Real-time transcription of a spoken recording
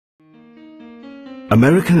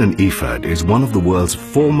American and Ifad is one of the world's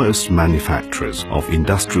foremost manufacturers of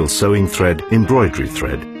industrial sewing thread, embroidery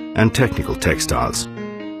thread, and technical textiles.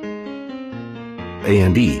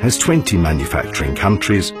 A&E has 20 manufacturing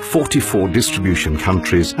countries, 44 distribution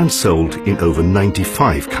countries, and sold in over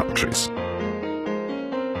 95 countries.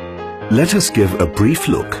 Let us give a brief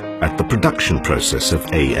look at the production process of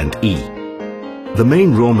A&E. The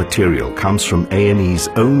main raw material comes from A&E's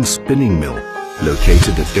own spinning mill,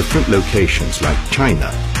 located at different locations like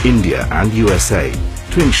China, India and USA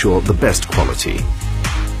to ensure the best quality.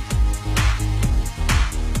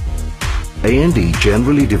 A&E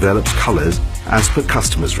generally develops colors as per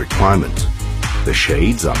customers' requirement. The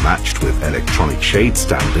shades are matched with electronic shade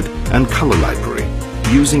standard and color library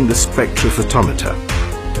using the spectrophotometer.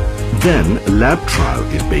 Then a lab trial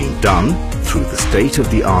is being done through the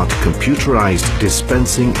state-of-the-art computerized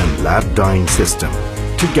dispensing and lab dyeing system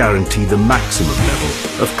to guarantee the maximum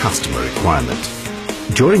level of customer requirement.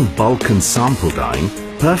 During bulk and sample dyeing,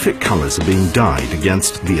 perfect colors are being dyed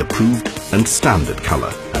against the approved and standard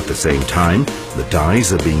color. At the same time, the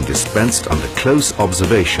dyes are being dispensed under close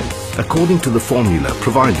observation according to the formula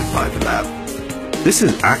provided by the lab. This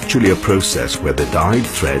is actually a process where the dyed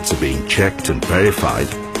threads are being checked and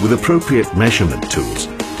verified with appropriate measurement tools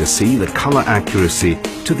to see the color accuracy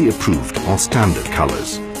to the approved or standard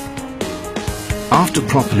colors. After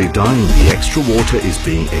properly dyeing, the extra water is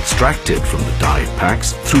being extracted from the dyed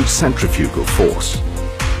packs through centrifugal force.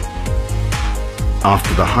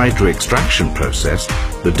 After the hydro-extraction process,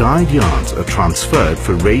 the dyed yarns are transferred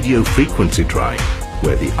for radio frequency drying,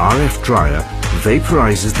 where the RF dryer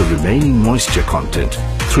vaporizes the remaining moisture content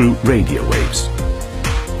through radio waves.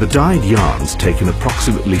 The dyed yarns take an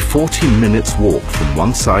approximately 14 minutes walk from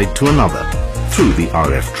one side to another through the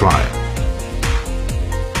RF dryer.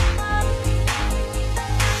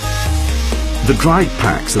 The dried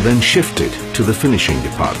packs are then shifted to the finishing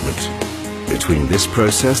department. Between this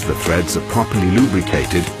process, the threads are properly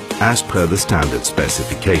lubricated as per the standard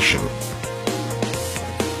specification.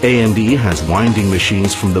 A&E has winding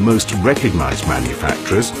machines from the most recognized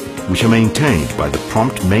manufacturers, which are maintained by the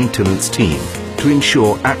prompt maintenance team to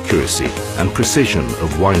ensure accuracy and precision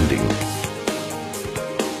of winding.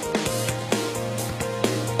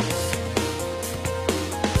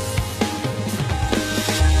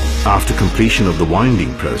 After completion of the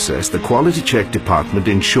winding process, the quality check department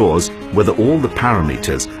ensures whether all the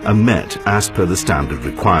parameters are met as per the standard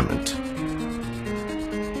requirement.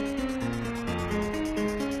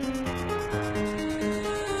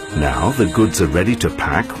 Now the goods are ready to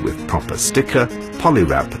pack with proper sticker,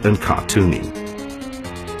 polywrap and cartooning.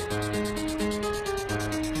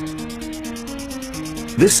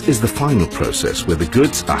 This is the final process where the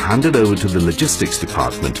goods are handed over to the logistics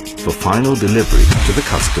department for final delivery to the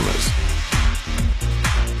customers.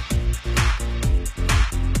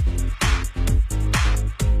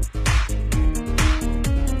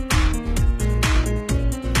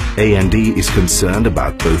 A&E is concerned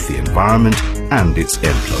about both the environment and its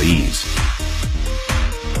employees.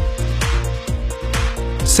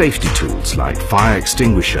 Safety tools like fire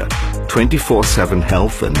extinguisher, 24/7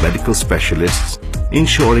 health and medical specialists,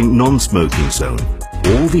 ensuring non-smoking zone.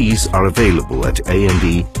 All these are available at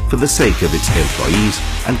A&E for the sake of its employees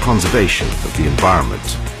and conservation of the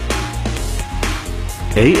environment.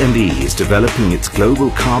 A&E is developing its global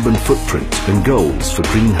carbon footprint and goals for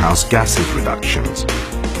greenhouse gases reductions.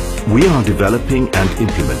 We are developing and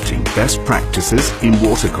implementing best practices in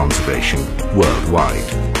water conservation worldwide.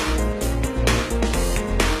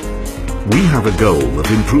 We have a goal of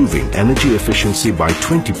improving energy efficiency by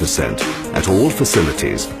 20% at all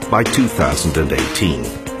facilities by 2018.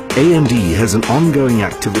 A&E has an ongoing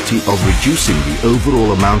activity of reducing the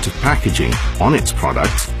overall amount of packaging on its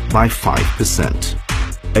products by 5%.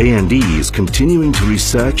 A&E is continuing to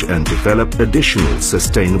research and develop additional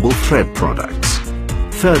sustainable thread products.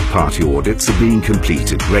 Third-party audits are being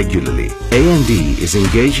completed regularly. A&E is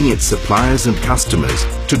engaging its suppliers and customers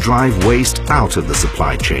to drive waste out of the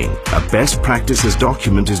supply chain. A best practices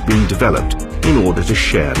document is being developed in order to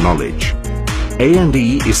share knowledge.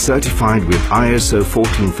 A&E is certified with ISO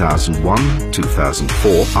 14001,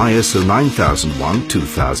 2004, ISO 9001,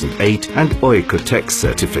 2008 and Oecotec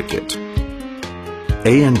certificate.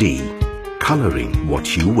 A&E, coloring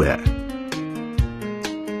what you wear.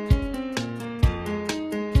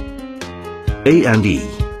 A&E,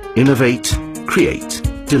 innovate, create,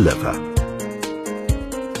 deliver.